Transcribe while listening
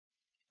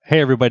Hey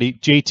everybody,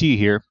 JT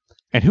here.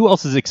 And who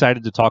else is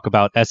excited to talk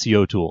about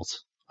SEO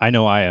tools? I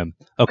know I am.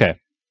 Okay,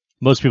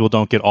 most people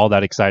don't get all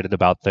that excited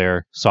about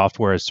their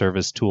software as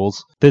service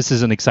tools. This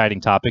is an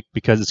exciting topic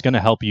because it's going to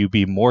help you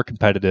be more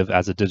competitive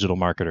as a digital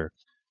marketer.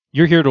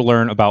 You're here to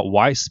learn about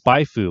why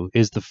SpyFu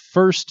is the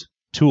first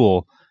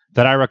tool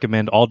that I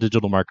recommend all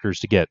digital marketers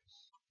to get.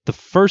 The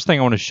first thing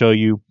I want to show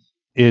you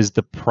is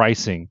the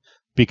pricing,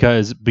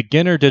 because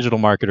beginner digital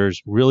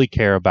marketers really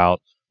care about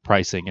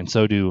pricing, and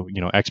so do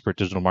expert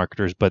digital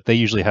marketers, but they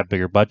usually have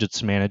bigger budgets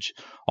to manage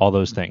all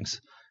those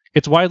things.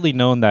 It's widely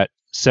known that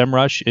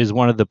SEMRush is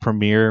one of the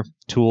premier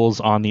tools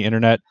on the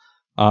internet,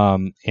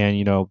 and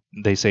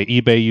they say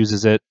eBay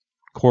uses it,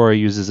 Quora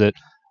uses it,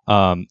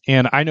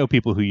 and I know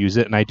people who use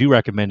it, and I do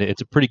recommend it.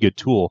 It's a pretty good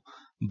tool.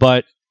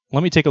 But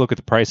let me take a look at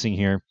the pricing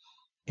here,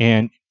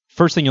 and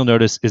first thing you'll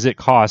notice is it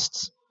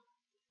costs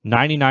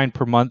 $99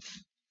 per month,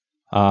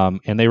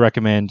 and they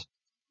recommend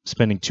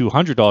spending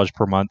 $200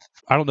 per month.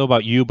 I don't know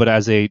about you, but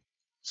as a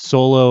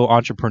solo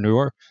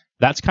entrepreneur,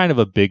 that's kind of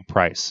a big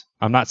price.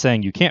 I'm not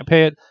saying you can't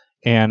pay it,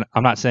 and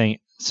I'm not saying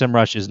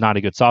SEMRush is not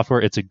a good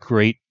software. It's a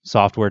great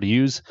software to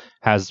use,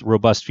 has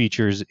robust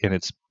features, and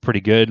it's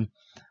pretty good.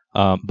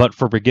 But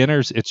for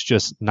beginners, it's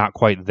just not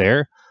quite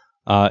there,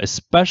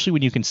 especially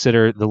when you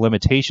consider the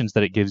limitations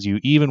that it gives you,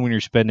 even when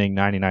you're spending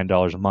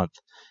 $99 a month.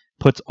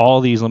 Puts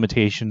all these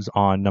limitations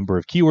on number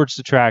of keywords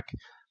to track,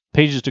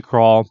 pages to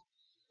crawl,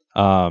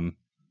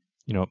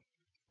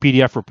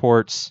 PDF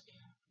reports,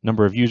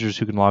 number of users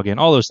who can log in,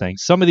 all those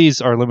things. Some of these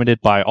are limited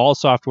by all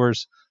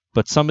softwares,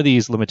 but some of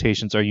these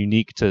limitations are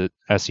unique to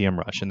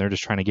SEMRush, and they're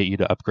just trying to get you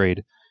to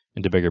upgrade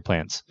into bigger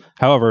plans.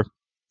 However,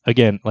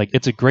 again,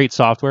 it's a great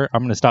software. I'm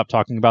going to stop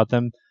talking about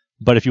them,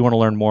 but if you want to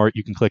learn more,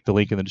 you can click the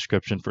link in the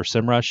description for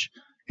SEMRush.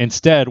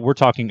 Instead, we're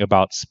talking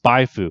about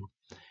SpyFu.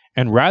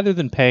 And rather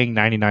than paying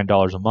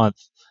 $99 a month,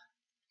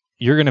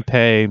 you're going to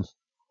pay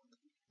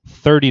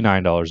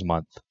 $39 a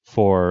month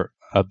for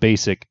a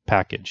basic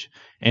package.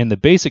 And the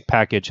basic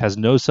package has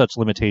no such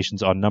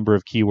limitations on number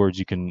of keywords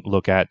you can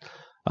look at,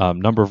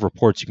 number of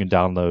reports you can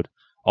download,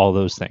 all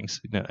those things.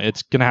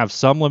 It's going to have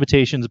some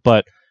limitations,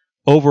 but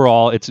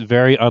overall, it's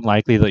very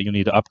unlikely that you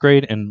need to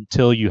upgrade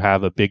until you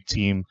have a big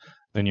team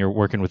and you're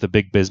working with a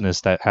big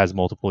business that has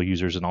multiple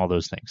users and all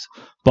those things.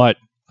 But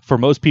for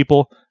most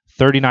people,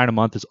 $39 a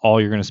month is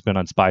all you're going to spend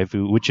on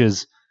SpyFu, which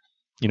is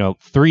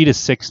 3 to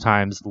 6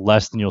 times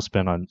less than you'll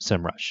spend on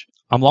SEMRush.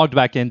 I'm logged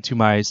back into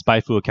my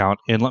SpyFu account,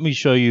 and let me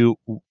show you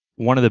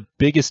one of the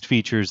biggest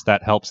features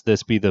that helps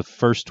this be the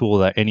first tool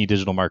that any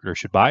digital marketer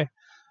should buy,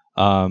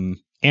 and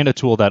a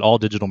tool that all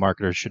digital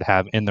marketers should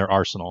have in their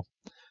arsenal.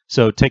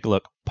 So take a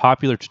look.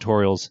 Popular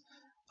tutorials.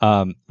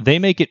 They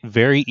make it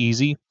very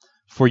easy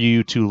for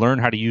you to learn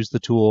how to use the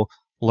tool,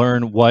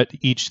 learn what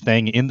each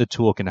thing in the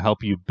tool can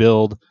help you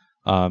build,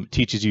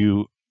 teaches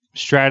you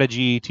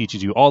strategy,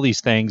 teaches you all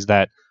these things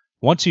that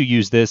once you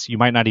use this, you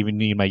might not even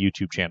need my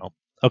YouTube channel.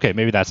 Okay,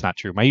 maybe that's not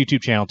true. My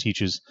YouTube channel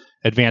teaches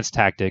advanced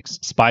tactics.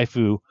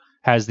 SpyFu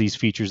has these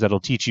features that'll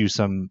teach you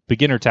some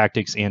beginner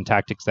tactics and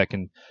tactics that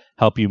can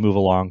help you move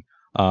along.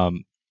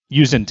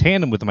 Used in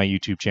tandem with my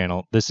YouTube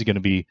channel, this is going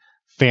to be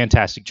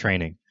fantastic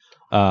training.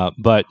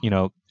 But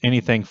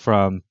anything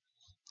from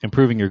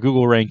improving your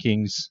Google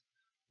rankings,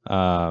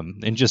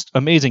 and just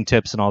amazing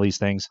tips and all these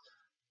things.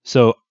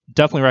 So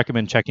definitely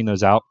recommend checking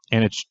those out.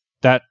 And it's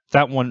that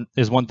one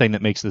is one thing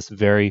that makes this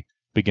very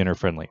beginner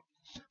friendly.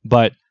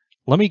 But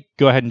let me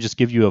go ahead and just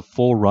give you a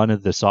full run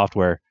of the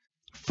software.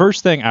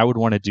 First thing I would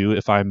want to do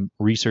if I'm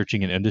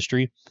researching an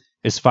industry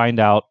is find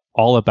out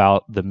all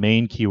about the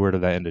main keyword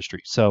of that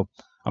industry. So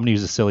I'm going to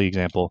use a silly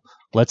example.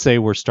 Let's say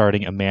we're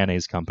starting a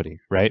mayonnaise company,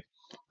 right?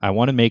 I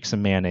want to make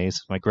some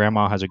mayonnaise. My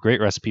grandma has a great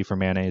recipe for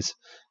mayonnaise.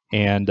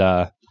 And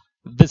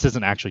this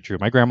isn't actually true.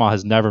 My grandma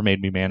has never made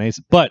me mayonnaise,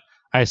 but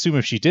I assume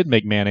if she did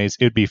make mayonnaise,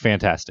 it would be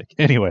fantastic.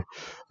 Anyway,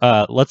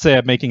 let's say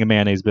I'm making a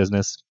mayonnaise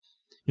business.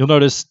 You'll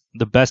notice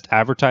the best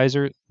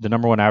advertiser, the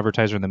number one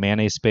advertiser in the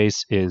mayonnaise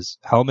space is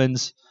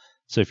Hellmann's.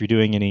 So if you're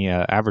doing any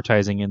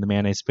advertising in the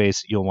mayonnaise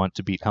space, you'll want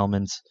to beat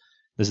Hellmann's.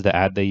 This is the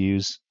ad they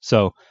use.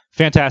 So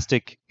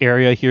fantastic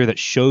area here that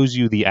shows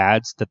you the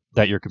ads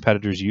that your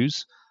competitors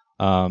use.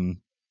 And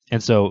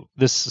so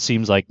this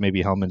seems like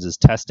maybe Hellmann's is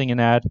testing an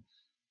ad.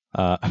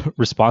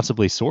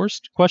 Responsibly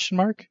sourced? Question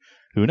mark?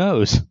 Who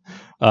knows?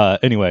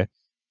 Anyway,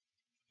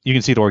 you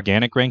can see the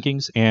organic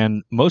rankings,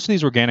 and most of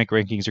these organic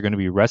rankings are going to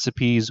be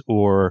recipes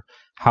or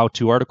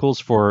how-to articles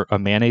for a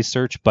mayonnaise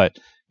search. But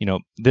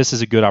this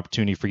is a good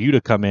opportunity for you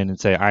to come in and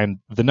say, I'm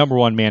the number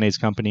one mayonnaise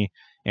company,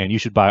 and you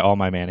should buy all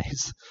my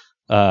mayonnaise.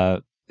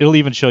 It'll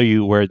even show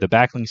you where the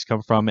backlinks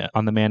come from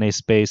on the mayonnaise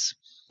space,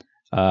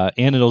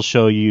 and it'll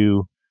show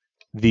you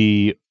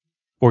the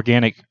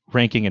organic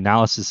ranking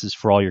analysis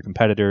for all your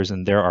competitors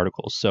and their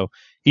articles. So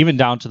even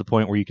down to the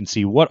point where you can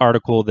see what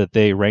article that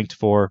they ranked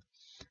for,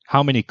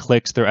 how many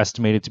clicks they're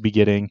estimated to be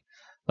getting.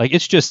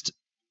 It's just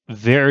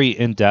very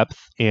in-depth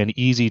and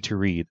easy to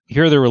read.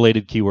 Here are the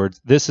related keywords.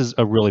 This is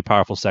a really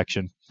powerful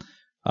section.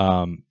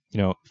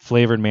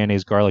 Flavored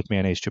mayonnaise, garlic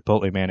mayonnaise,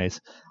 chipotle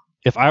mayonnaise.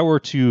 If I were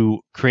to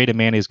create a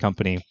mayonnaise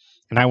company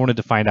and I wanted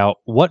to find out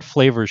what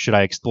flavors should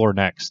I explore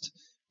next,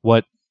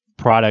 what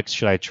products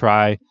should I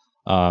try,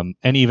 and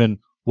even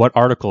what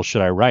article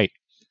should I write.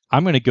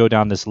 I'm going to go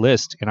down this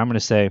list and I'm going to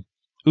say,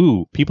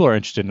 ooh, people are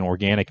interested in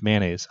organic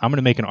mayonnaise. I'm going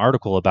to make an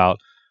article about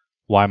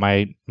why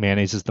my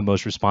mayonnaise is the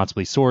most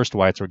responsibly sourced,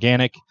 why it's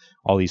organic,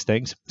 all these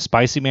things.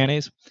 Spicy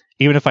mayonnaise,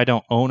 even if I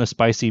don't own a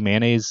spicy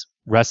mayonnaise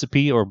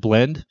recipe or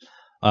blend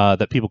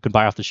that people can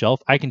buy off the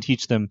shelf, I can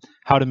teach them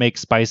how to make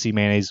spicy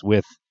mayonnaise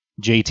with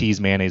JT's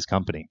Mayonnaise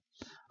Company.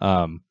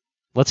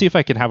 Let's see if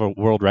I can have a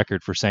world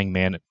record for saying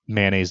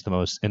mayonnaise the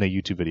most in a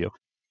YouTube video.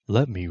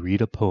 Let me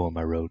read a poem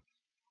I wrote.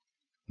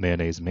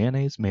 Mayonnaise,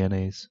 mayonnaise,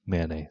 mayonnaise,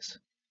 mayonnaise,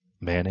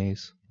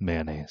 mayonnaise,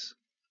 mayonnaise.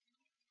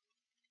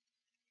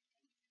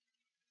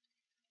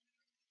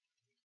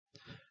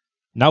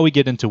 Now we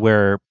get into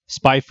where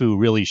SpyFu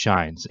really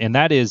shines, and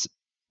that is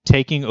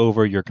taking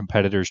over your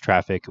competitors'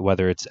 traffic,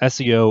 whether it's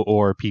SEO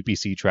or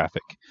PPC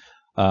traffic.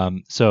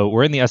 So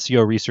we're in the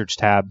SEO research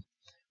tab.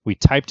 We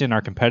typed in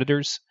our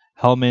competitors,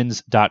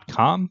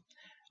 Hellmann's.com.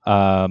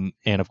 And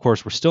of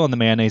course, we're still in the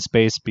mayonnaise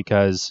space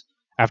because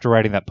after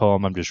writing that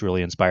poem, I'm just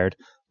really inspired.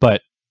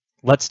 But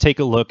let's take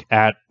a look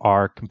at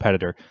our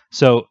competitor.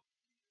 So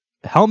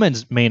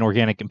Hellmann's main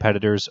organic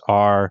competitors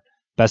are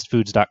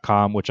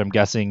bestfoods.com, which I'm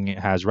guessing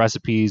has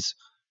recipes,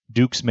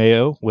 Duke's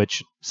Mayo,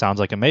 which sounds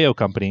like a mayo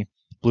company,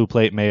 Blue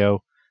Plate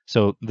Mayo.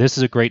 So this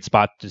is a great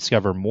spot to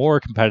discover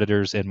more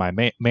competitors in my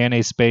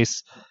mayonnaise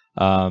space.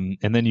 And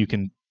then you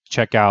can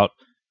check out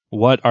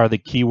what are the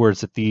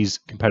keywords that these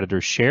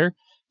competitors share.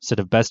 Instead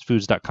of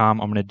bestfoods.com,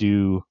 I'm going to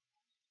do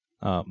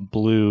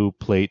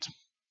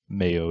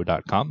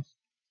blueplatemayo.com.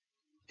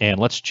 And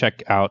let's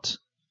check out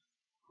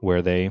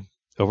where they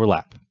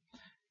overlap.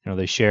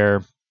 They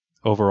share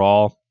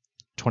overall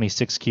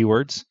 26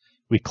 keywords.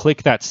 We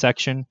click that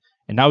section,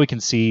 and now we can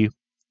see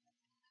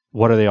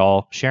what are they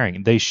all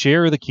sharing. They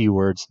share the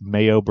keywords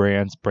mayo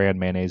brands, brand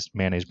mayonnaise,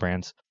 mayonnaise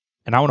brands.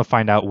 And I want to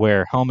find out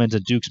where Hellmann's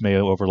and Duke's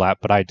Mayo overlap,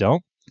 but I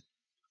don't.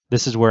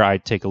 This is where I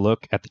take a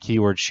look at the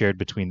keywords shared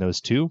between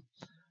those two.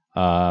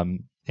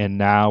 And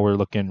now we're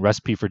looking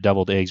recipe for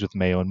deviled eggs with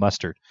mayo and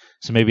mustard.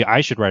 So maybe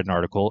I should write an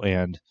article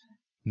and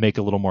make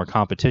a little more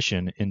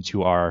competition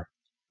into our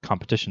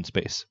competition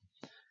space.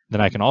 Then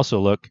I can also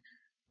look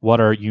what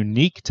are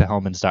unique to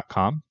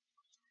Hellmann's.com.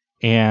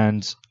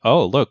 And,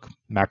 oh, look,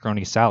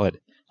 macaroni salad.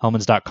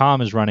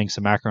 Hellmann's.com is running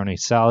some macaroni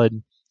salad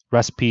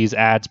recipes,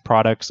 ads,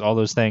 products, all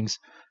those things.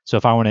 So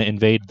if I want to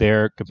invade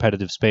their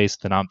competitive space,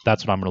 then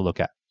that's what I'm going to look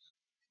at.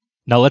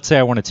 Now, let's say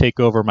I want to take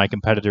over my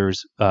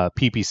competitors'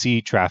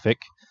 PPC traffic.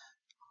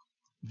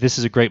 This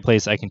is a great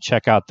place. I can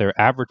check out their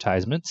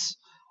advertisements.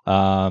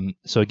 So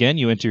again,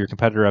 you enter your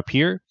competitor up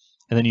here,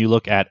 and then you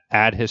look at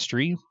ad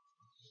history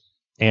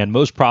and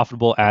most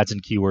profitable ads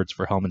and keywords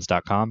for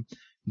Hellmann's.com.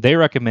 They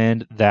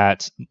recommend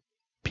that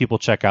people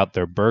check out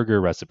their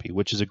burger recipe,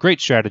 which is a great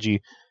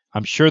strategy.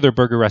 I'm sure their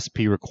burger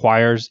recipe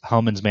requires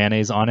Hellmann's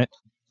mayonnaise on it.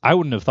 I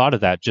wouldn't have thought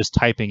of that just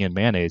typing in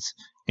mayonnaise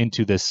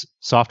into this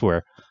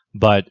software.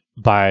 But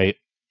by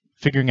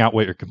figuring out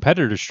what your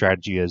competitor's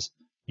strategy is,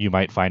 you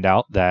might find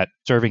out that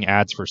serving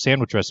ads for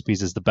sandwich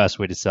recipes is the best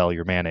way to sell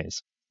your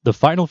mayonnaise. The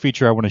final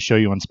feature I want to show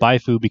you on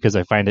SpyFu, because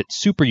I find it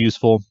super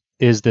useful,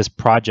 is this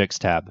projects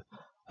tab.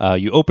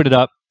 You open it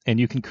up and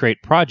you can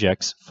create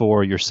projects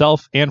for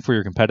yourself and for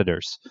your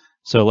competitors.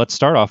 So let's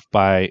start off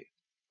by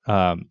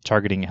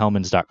targeting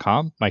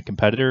Hellmann's.com, my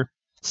competitor.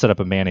 Set up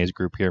a mayonnaise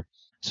group here.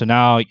 So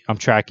now I'm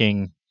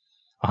tracking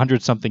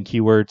 100-something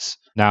keywords.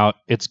 Now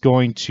it's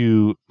going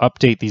to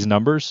update these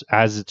numbers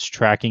as it's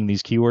tracking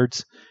these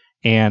keywords,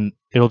 and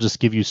it'll just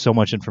give you so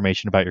much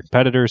information about your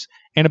competitors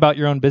and about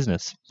your own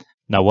business.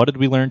 Now, what did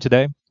we learn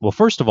today? Well,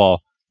 first of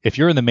all, if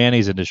you're in the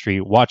mayonnaise industry,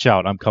 watch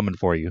out, I'm coming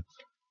for you.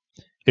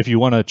 If you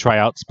want to try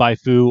out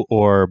SpyFu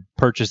or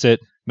purchase it,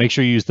 make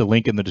sure you use the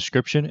link in the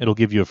description. It'll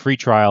give you a free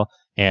trial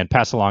and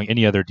pass along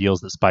any other deals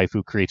that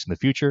SpyFu creates in the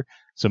future.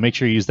 So make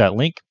sure you use that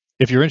link.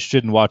 If you're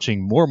interested in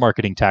watching more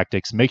marketing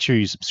tactics, make sure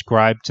you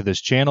subscribe to this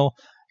channel,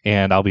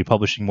 and I'll be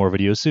publishing more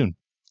videos soon.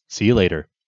 See you later.